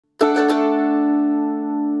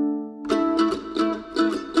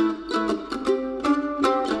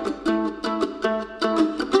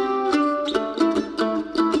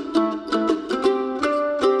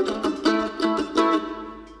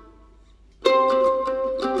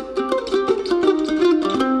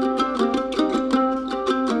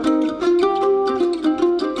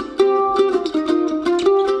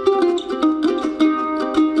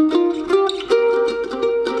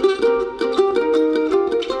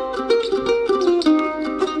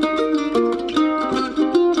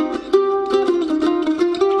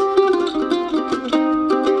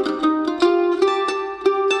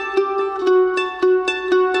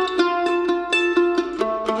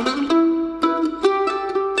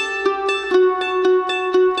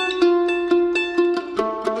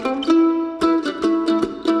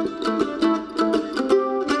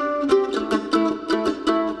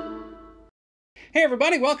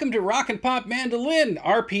everybody. Welcome to Rock and Pop Mandolin,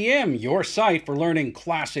 RPM, your site for learning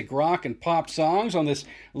classic rock and pop songs on this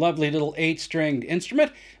lovely little 8-stringed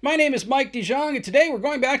instrument. My name is Mike DeJong, and today we're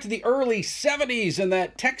going back to the early 70s and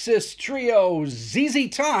that Texas trio ZZ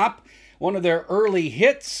Top, one of their early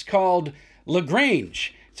hits called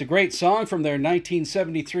Grange. It's a great song from their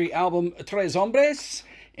 1973 album Tres Hombres,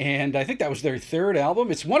 and I think that was their third album.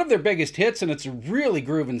 It's one of their biggest hits, and it's a really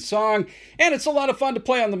grooving song, and it's a lot of fun to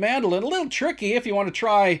play on the mandolin. A little tricky if you want to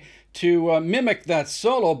try to mimic that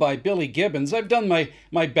solo by Billy Gibbons. I've done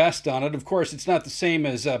my best on it. Of course, it's not the same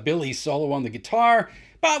as Billy's solo on the guitar,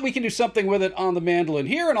 but we can do something with it on the mandolin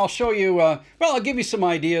here, and I'll show you, I'll give you some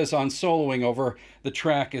ideas on soloing over the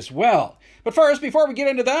track as well. But first, before we get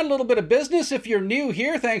into that, a little bit of business. If you're new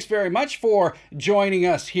here, thanks very much for joining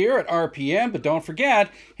us here at RPM. But don't forget,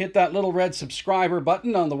 hit that little red subscriber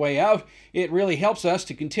button on the way out. It really helps us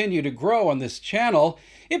to continue to grow on this channel.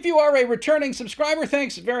 If you are a returning subscriber,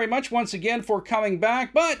 thanks very much once again for coming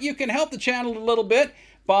back. But you can help the channel a little bit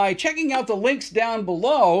by checking out the links down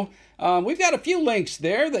below. We've got a few links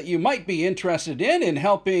there that you might be interested in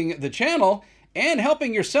helping the channel and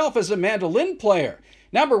helping yourself as a mandolin player.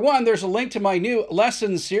 Number one, there's a link to my new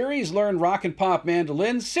lesson series, Learn Rock and Pop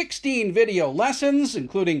Mandolin. 16 video lessons,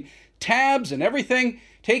 including tabs and everything.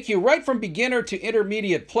 Take you right from beginner to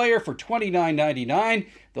intermediate player for $29.99.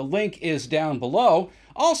 The link is down below.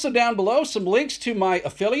 Also down below, some links to my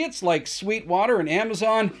affiliates like Sweetwater and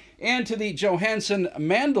Amazon, and to the Johansson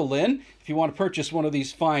Mandolin, if you want to purchase one of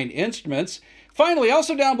these fine instruments. Finally,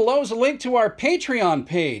 also down below is a link to our Patreon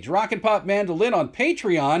page, Rock and Pop Mandolin on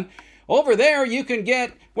Patreon. Over there, you can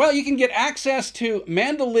get access to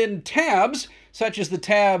mandolin tabs, such as the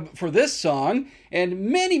tab for this song, and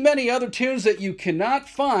many, many other tunes that you cannot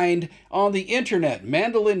find on the internet.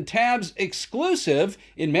 Mandolin tabs exclusive,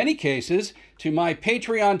 in many cases, to my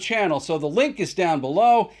Patreon channel. So the link is down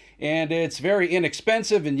below, and it's very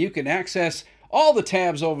inexpensive, and you can access all the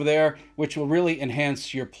tabs over there, which will really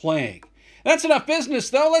enhance your playing. That's enough business,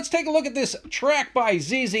 though. Let's take a look at this track by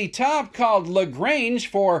ZZ Top called Grange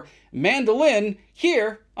for mandolin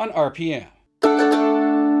here on RPM.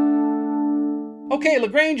 Okay,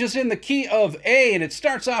 Grange is in the key of A, and it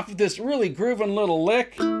starts off with this really grooving little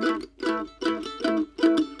lick.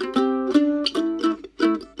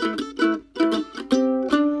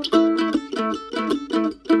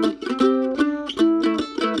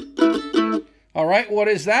 All right, what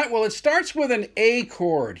is that? Well, it starts with an A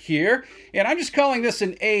chord here, and I'm just calling this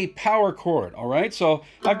an A power chord, all right? So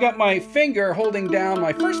I've got my finger holding down,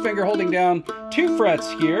 my first finger holding down 2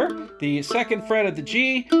 frets here, the 2nd fret of the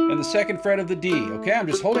G and the 2nd fret of the D, okay? I'm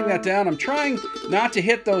just holding that down. I'm trying not to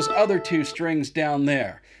hit those other 2 strings down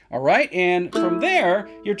there, all right? And from there,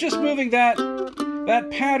 you're just moving that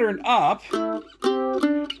pattern up,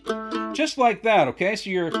 just like that, okay? So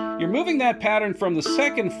you're moving that pattern from the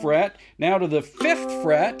 2nd fret now to the 5th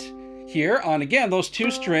fret here on, again, those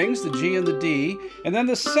 2 strings, the G and the D, and then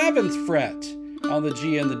the 7th fret on the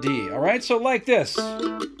G and the D, all right? So like this.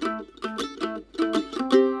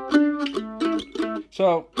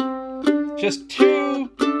 So just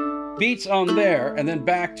 2 beats on there, and then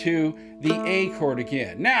back to the A chord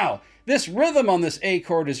again. Now, this rhythm on this A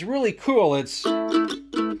chord is really cool. It's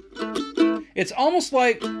almost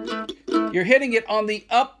like you're hitting it on the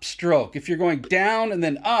upstroke. If you're going down and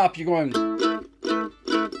then up, you're going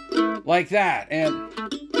like that, and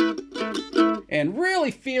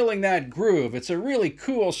really feeling that groove. It's a really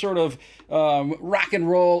cool sort of rock and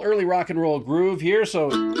roll, early rock and roll groove here. So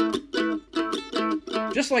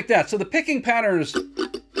just like that. So the picking pattern is,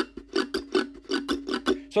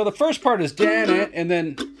 so the first part is dan it, and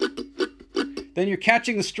then you're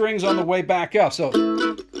catching the strings on the way back up. So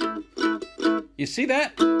you see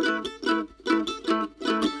that?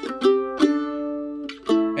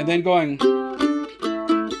 And then going.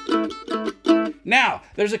 Now,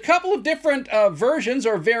 there's a couple of different versions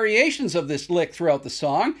or variations of this lick throughout the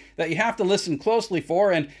song that you have to listen closely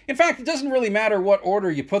for. And in fact, it doesn't really matter what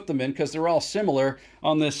order you put them in, because they're all similar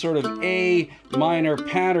on this sort of A minor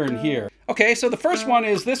pattern here. Okay, so the first one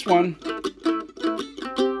is this one.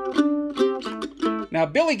 Now,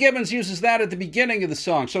 Billy Gibbons uses that at the beginning of the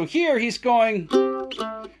song. So here he's going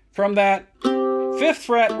from that 5th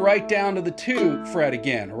fret right down to the 2 fret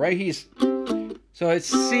again, right? So it's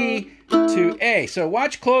C to A. So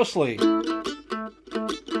watch closely.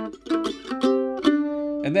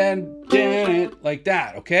 And then like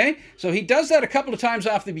that, okay? So he does that a couple of times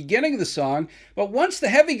off the beginning of the song, but once the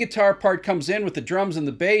heavy guitar part comes in with the drums and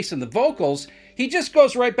the bass and the vocals, he just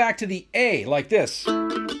goes right back to the A, like this.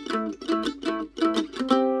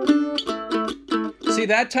 See,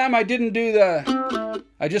 that time I didn't do the,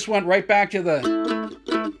 I just went right back to the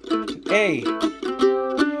A.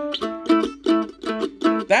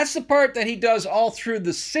 That's the part that he does all through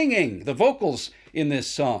the singing, the vocals in this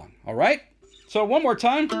song, all right? So one more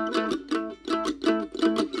time.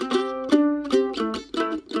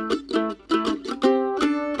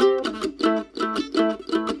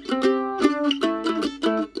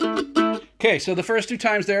 Okay, so the first two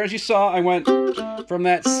times there, as you saw, I went from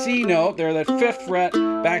that C note there, that 5th fret,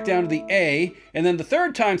 back down to the A, and then the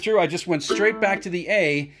third time through, I just went straight back to the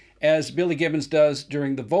A, as Billy Gibbons does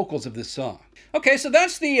during the vocals of this song. Okay, so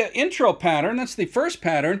that's the intro pattern. That's the first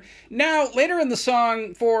pattern. Now, later in the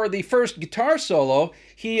song, for the first guitar solo,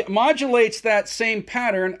 he modulates that same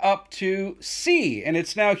pattern up to C, and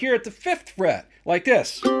it's now here at the 5th fret, like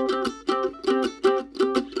this.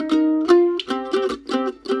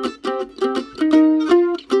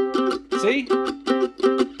 See?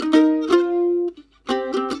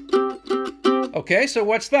 Okay, so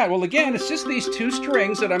what's that? Well, again, it's just these two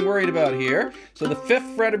strings that I'm worried about here. So the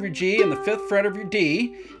 5th fret of your G and the 5th fret of your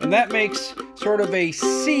D, and that makes sort of a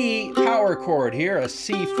C power chord here, a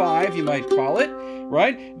C5 you might call it,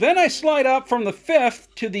 right? Then I slide up from the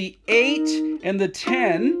 5th to the 8 and the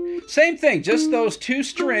 10. Same thing, just those two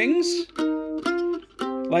strings,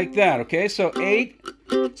 like that, okay? So 8,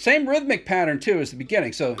 same rhythmic pattern too as the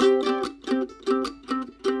beginning. So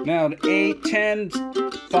now 8, 10,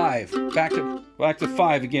 5, back to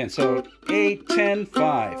 5 again. So 8, 10,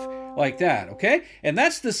 5, like that, okay? And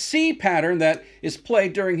that's the C pattern that is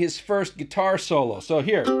played during his first guitar solo. So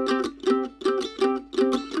here.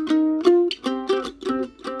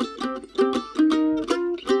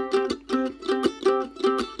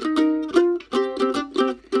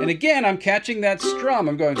 And again, I'm catching that strum.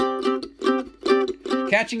 I'm going,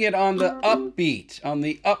 catching it on the upbeat, on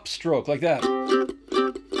the upstroke, like that.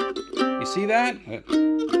 You see that?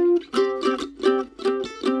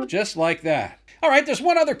 Just like that. All right, there's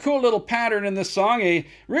one other cool little pattern in this song, a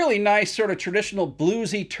really nice sort of traditional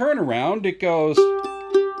bluesy turnaround. It goes...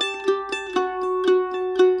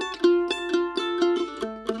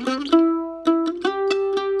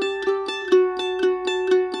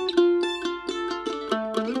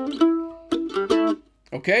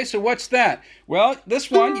 Okay, so what's that? Well,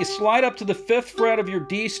 this one, you slide up to the 5th fret of your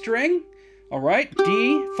D string, all right,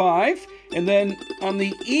 D5, and then on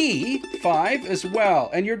the E5 as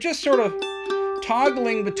well. And you're just sort of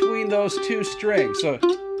toggling between those two strings. So,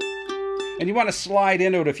 and you want to slide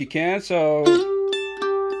into it if you can, so...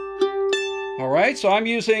 All right, so I'm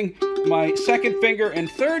using my 2nd finger and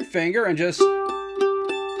 3rd finger and just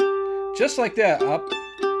like that, up.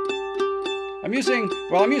 I'm using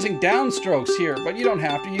downstrokes here, but you don't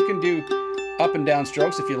have to. You can do up and down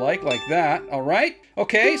strokes if you like that, all right?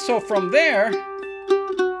 Okay, so from there,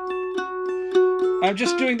 I'm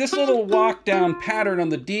just doing this little walk down pattern on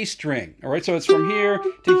the D string, all right? So it's from here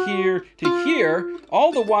to here to here,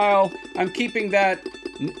 all the while I'm keeping that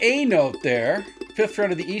A note there, 5th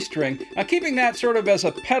fret of the E string, I'm keeping that sort of as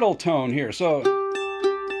a pedal tone here, so...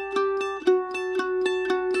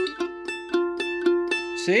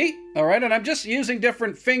 See? All right, and I'm just using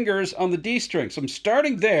different fingers on the D string. So I'm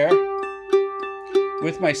starting there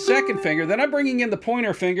with my 2nd finger, then I'm bringing in the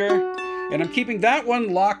pointer finger, and I'm keeping that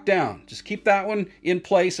one locked down. Just keep that one in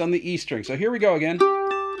place on the E string. So here we go again.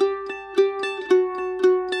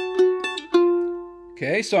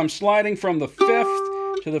 Okay, so I'm sliding from the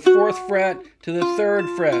 5th to the 4th fret to the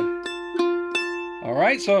 3rd fret. All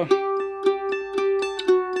right, so...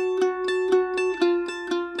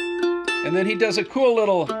 And then he does a cool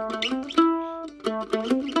little,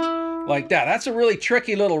 like that. That's a really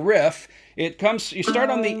tricky little riff. It comes, you start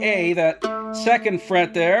on the A, that 2nd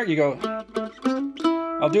fret there. You go,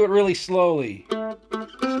 I'll do it really slowly.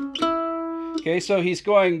 Okay, so he's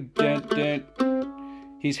going,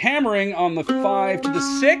 he's hammering on the 5 to the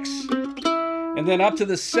 6, and then up to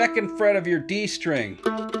the 2nd fret of your D string,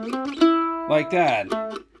 like that.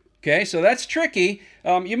 Okay, so that's tricky.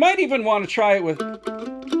 You might even want to try it with...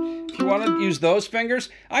 If you want to use those fingers,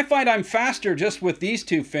 I find I'm faster just with these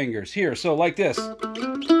two fingers here. So like this.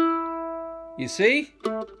 You see?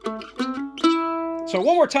 So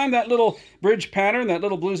one more time, that little bridge pattern, that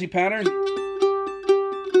little bluesy pattern.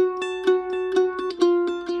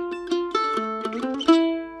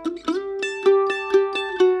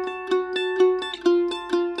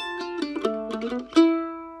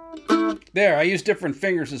 There, I use different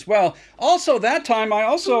fingers as well. Also, that time,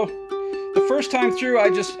 the first time through, I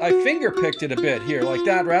finger picked it a bit here, like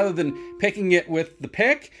that, rather than picking it with the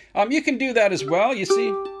pick. You can do that as well, you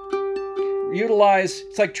see. Utilize,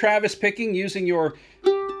 it's like Travis picking, using your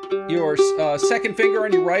 2nd finger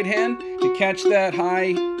on your right hand to catch that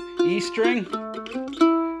high E string.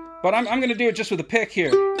 But I'm going to do it just with a pick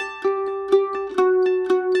here.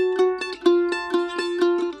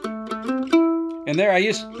 And there, I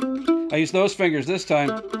use those fingers this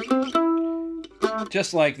time,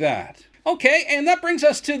 just like that. Okay, and that brings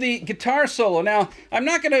us to the guitar solo. Now, I'm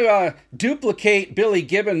not going to duplicate Billy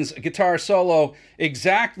Gibbons' guitar solo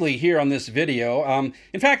exactly here on this video.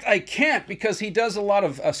 In fact, I can't, because he does a lot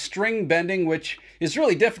of string bending, which is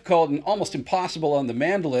really difficult and almost impossible on the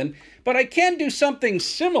mandolin. But I can do something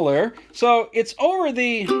similar. So it's over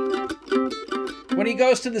the... when he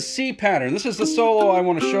goes to the C pattern. This is the solo I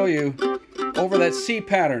want to show you over that C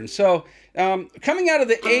pattern. So coming out of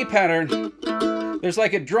the A pattern, there's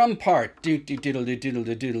like a drum part,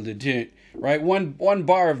 right? One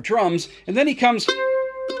bar of drums, and then he comes,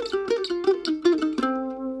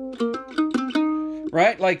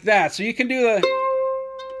 right, like that. So you can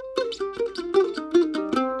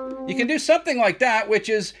do something like that, which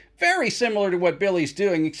is very similar to what Billy's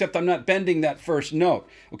doing, except I'm not bending that first note.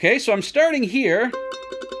 Okay, so I'm starting here,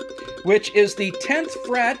 which is the 10th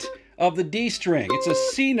fret of the D string. It's a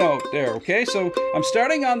C note there, okay? So I'm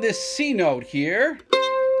starting on this C note here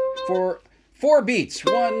for 4 beats.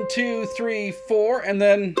 1, 2, 3, 4, and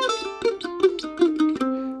then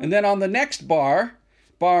on the next bar,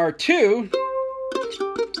 bar 2,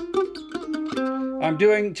 I'm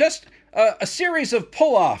doing just a series of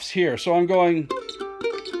pull-offs here. So I'm going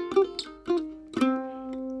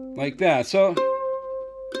like that. So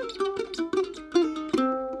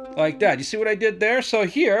like that. You see what I did there? So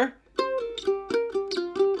here,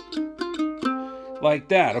 like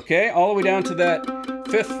that, okay? All the way down to that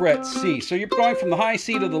 5th fret C. So you're going from the high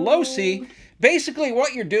C to the low C. Basically,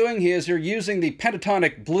 what you're doing here is you're using the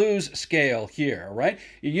pentatonic blues scale here, right?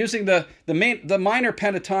 You're using the minor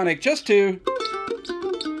pentatonic just to,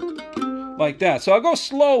 like that. So I'll go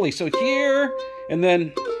slowly. So here, and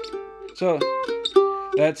then, so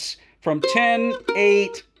that's from 10,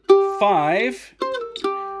 8, 5,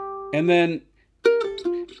 and then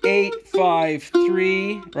 8, 5,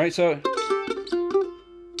 3, right? So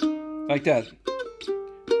like that.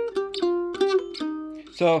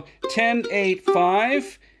 So 10, 8,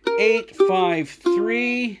 5, 8, 5,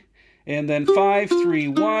 3, and then 5, 3,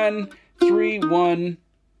 1, 3, 1,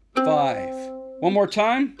 5. One more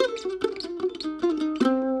time.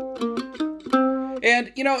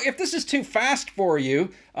 And, you know, if this is too fast for you,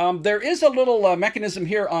 there is a little mechanism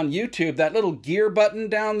here on YouTube, that little gear button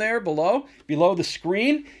down there below the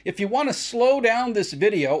screen. If you want to slow down this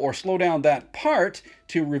video or slow down that part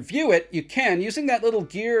to review it, you can. Using that little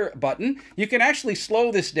gear button, you can actually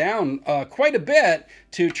slow this down quite a bit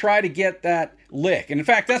to try to get that lick. And in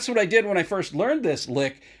fact, that's what I did when I first learned this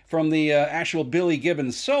lick from the actual Billy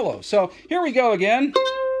Gibbons solo. So here we go again.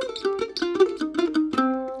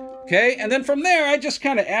 Okay, and then from there, I just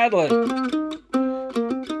kind of ad-lib.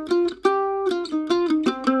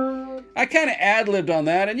 I kind of ad-libbed on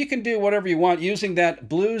that, and you can do whatever you want using that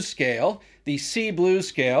blues scale, the C blues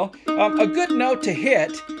scale. A good note to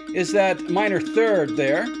hit is that minor 3rd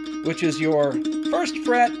there, which is your 1st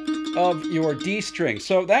fret of your D string.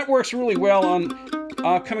 So that works really well on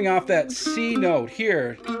coming off that C note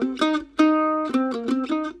here.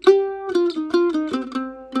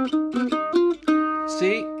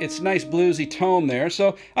 See, it's a nice bluesy tone there.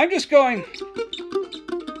 So I'm just going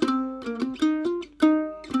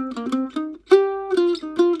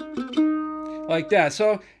like that.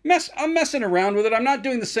 So I'm messing around with it. I'm not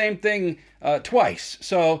doing the same thing twice.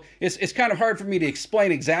 So it's kind of hard for me to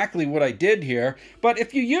explain exactly what I did here. But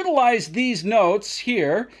if you utilize these notes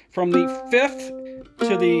here from the 5th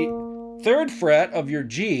to the 3rd fret of your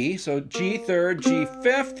G, so G 3rd, G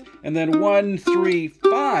 5th, and then 1, 3,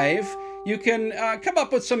 5, you can come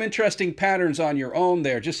up with some interesting patterns on your own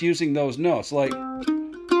there, just using those notes. Like,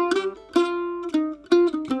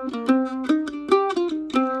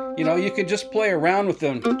 you know, you can just play around with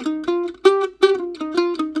them.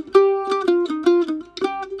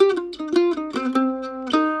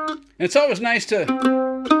 And it's always nice to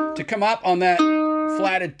come up on that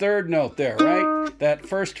flatted 3rd note there, right? That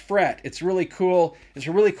 1st fret. It's really cool. It's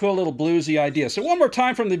a really cool little bluesy idea. So one more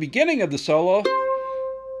time from the beginning of the solo.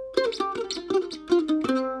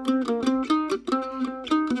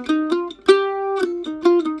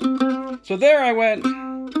 So there I went,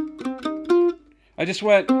 I just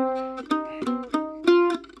went,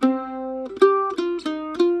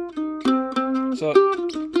 so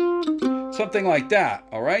something like that,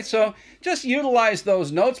 all right? So just utilize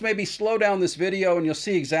those notes, maybe slow down this video and you'll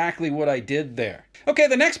see exactly what I did there. Okay,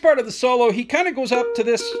 the next part of the solo, he kind of goes up to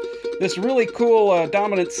this really cool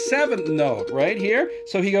dominant 7th note right here.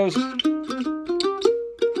 So he goes,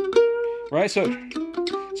 right? So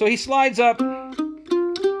he slides up.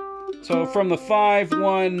 So from the 5,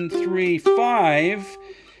 1, 3, 5,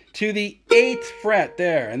 to the 8th fret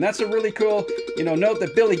there. And that's a really cool, note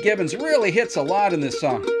that Billy Gibbons really hits a lot in this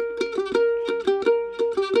song.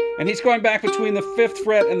 And he's going back between the 5th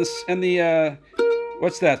fret and the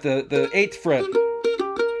what's that? The 8th fret.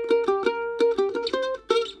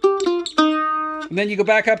 And then you go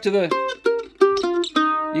back up to the,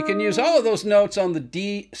 you can use all of those notes on the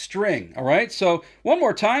D string, all right? So one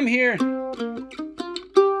more time here.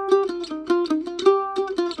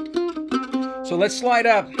 So let's slide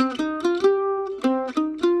up.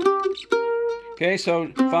 Okay, so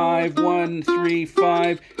 5, 1, 3,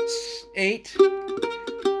 5, 8.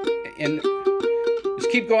 And just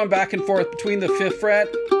keep going back and forth between the 5th fret.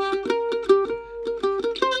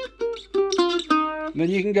 And then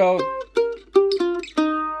you can go,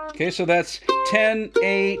 okay, so that's 10,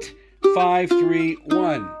 8, 5, 3,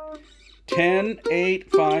 1. 10,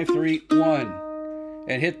 8, 5, 3, 1.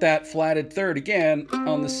 And hit that flatted 3rd again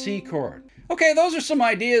on the C chord. Okay, those are some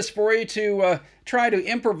ideas for you to try to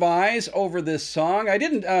improvise over this song. I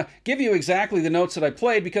didn't give you exactly the notes that I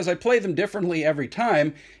played because I play them differently every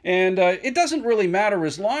time. And it doesn't really matter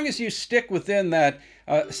as long as you stick within that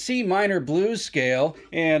C minor blues scale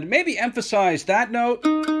and maybe emphasize that note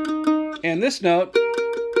and this note.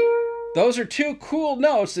 Those are two cool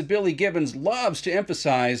notes that Billy Gibbons loves to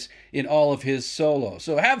emphasize in all of his solos.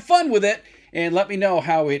 So have fun with it and let me know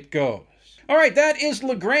how it goes. All right, that is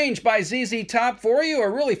Grange by ZZ Top for you. A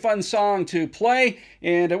really fun song to play,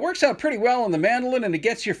 and it works out pretty well on the mandolin, and it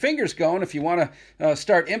gets your fingers going if you want to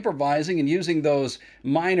start improvising and using those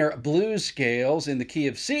minor blues scales in the key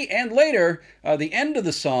of C, and later, the end of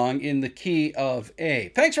the song in the key of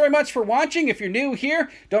A. Thanks very much for watching. If you're new here,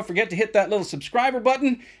 don't forget to hit that little subscriber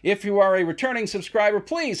button. If you are a returning subscriber,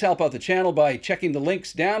 please help out the channel by checking the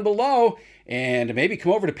links down below, and maybe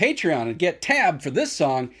come over to Patreon and get tabbed for this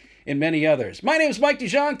song and many others. My name is Mike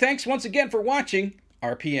DeJong. Thanks once again for watching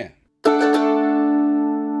RPM.